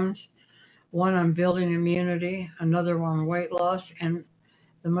hormones, one on building immunity, another one on weight loss, and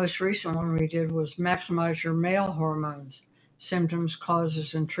the most recent one we did was maximize your male hormones, symptoms,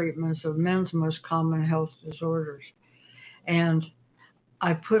 causes, and treatments of men's most common health disorders. And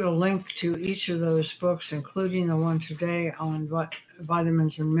I put a link to each of those books, including the one today on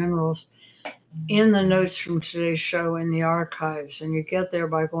vitamins and minerals, in the notes from today's show in the archives. And you get there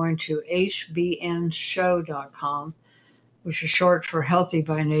by going to hbnshow.com, which is short for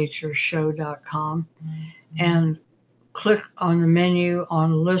healthybynatureshow.com, and click on the menu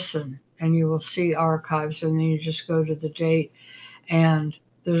on Listen, and you will see archives, and then you just go to the date. And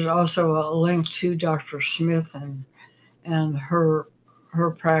there's also a link to Dr. Smith and her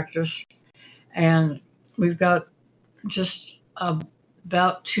practice. And we've got just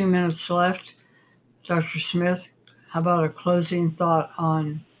about 2 minutes left. Dr. Smith, how about a closing thought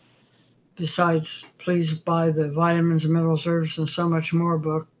on, besides please buy the Vitamins, Minerals, Herbs, and So Much More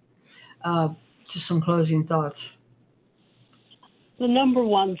book, just some closing thoughts. The number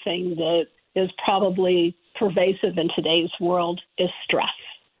one thing that is probably pervasive in today's world is stress,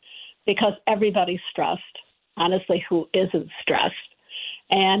 because everybody's stressed. Honestly, who isn't stressed?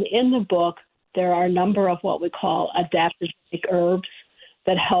 And in the book, there are a number of what we call adaptogenic herbs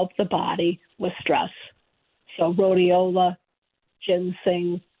that help the body with stress. So rhodiola,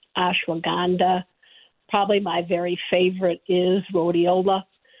 ginseng, ashwagandha. Probably my very favorite is rhodiola.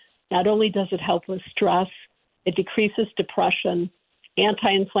 Not only does it help with stress, it decreases depression,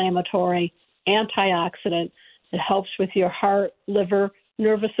 anti-inflammatory, antioxidant. It helps with your heart, liver,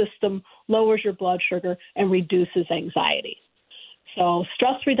 nervous system, lowers your blood sugar, and reduces anxiety. So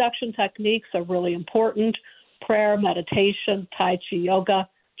stress reduction techniques are really important. Prayer, meditation, Tai Chi yoga,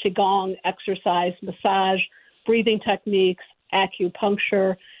 Qigong, exercise, massage, breathing techniques,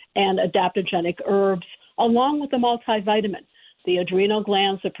 acupuncture, and adaptogenic herbs, along with the multivitamin. The adrenal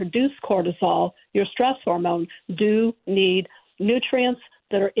glands that produce cortisol, your stress hormone, do need nutrients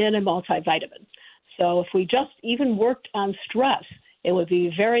that are in a multivitamin. So if we just even worked on stress, it would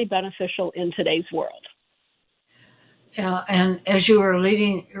be very beneficial in today's world. Yeah, and as you were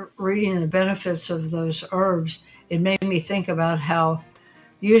reading the benefits of those herbs, it made me think about how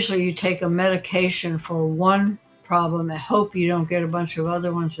usually you take a medication for one problem and hope you don't get a bunch of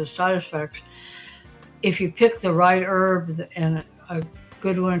other ones as side effects. If you pick the right herb and a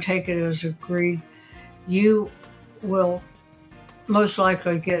good one, take it as agreed, you will most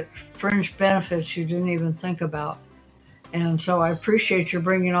likely get fringe benefits you didn't even think about. And so I appreciate you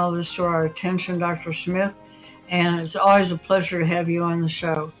bringing all this to our attention, Dr. Smith. And it's always a pleasure to have you on the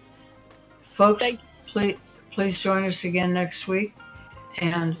show. Folks, please join us again next week.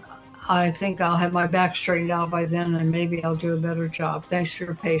 And I think I'll have my back straightened out by then, and maybe I'll do a better job. Thanks for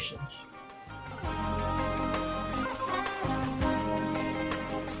your patience.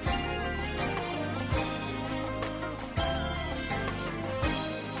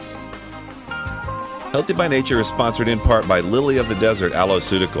 Healthy by Nature is sponsored in part by Lily of the Desert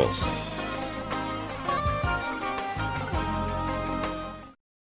Aloeceuticals.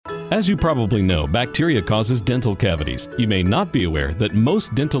 As you probably know, bacteria causes dental cavities. You may not be aware that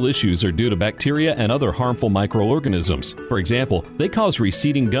most dental issues are due to bacteria and other harmful microorganisms. For example, they cause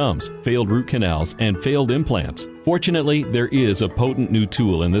receding gums, failed root canals, and failed implants. Fortunately, there is a potent new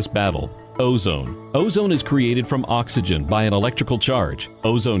tool in this battle: ozone. Ozone is created from oxygen by an electrical charge.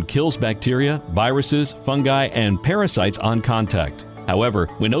 Ozone kills bacteria, viruses, fungi, and parasites on contact. However,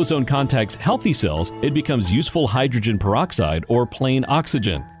 when ozone contacts healthy cells, it becomes useful hydrogen peroxide or plain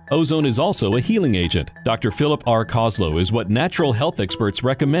oxygen. Ozone is also a healing agent. Dr. Philip R. Koslow is what natural health experts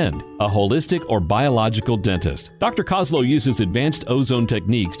recommend: a holistic or biological dentist. Dr. Koslow uses advanced ozone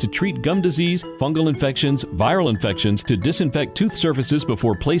techniques to treat gum disease, fungal infections, viral infections, to disinfect tooth surfaces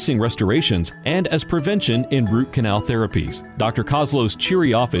before placing restorations, and as prevention in root canal therapies. Dr. Koslow's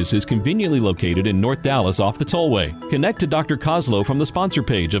cheery office is conveniently located in North Dallas off the tollway. Connect to Dr. Koslow from the sponsor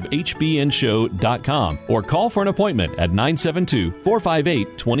page of hbnshow.com or call for an appointment at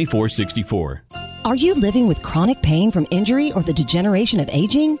 972-458-2464. Are you living with chronic pain from injury or the degeneration of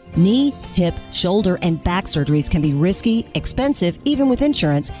aging? Knee, hip, shoulder, and back surgeries can be risky, expensive, even with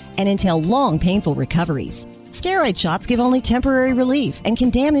insurance, and entail long, painful recoveries. Steroid shots give only temporary relief and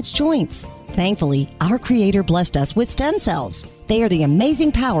can damage joints. Thankfully, our Creator blessed us with stem cells. They are the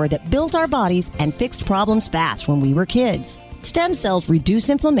amazing power that built our bodies and fixed problems fast when we were kids. Stem cells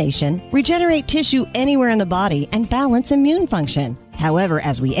reduce inflammation, regenerate tissue anywhere in the body, and balance immune function. However,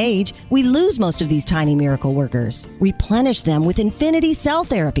 as we age, we lose most of these tiny miracle workers. Replenish them with Infinity Cell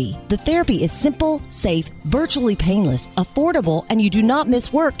Therapy. The therapy is simple, safe, virtually painless, affordable, and you do not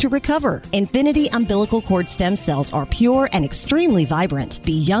miss work to recover. Infinity umbilical cord stem cells are pure and extremely vibrant.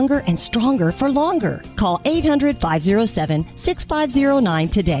 Be younger and stronger for longer. Call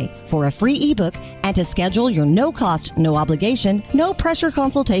 800-507-6509 today for a free ebook and to schedule your no-cost, no-obligation, no-pressure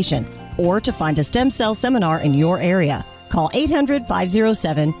consultation or to find a stem cell seminar in your area. Call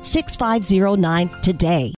 800-507-6509 today.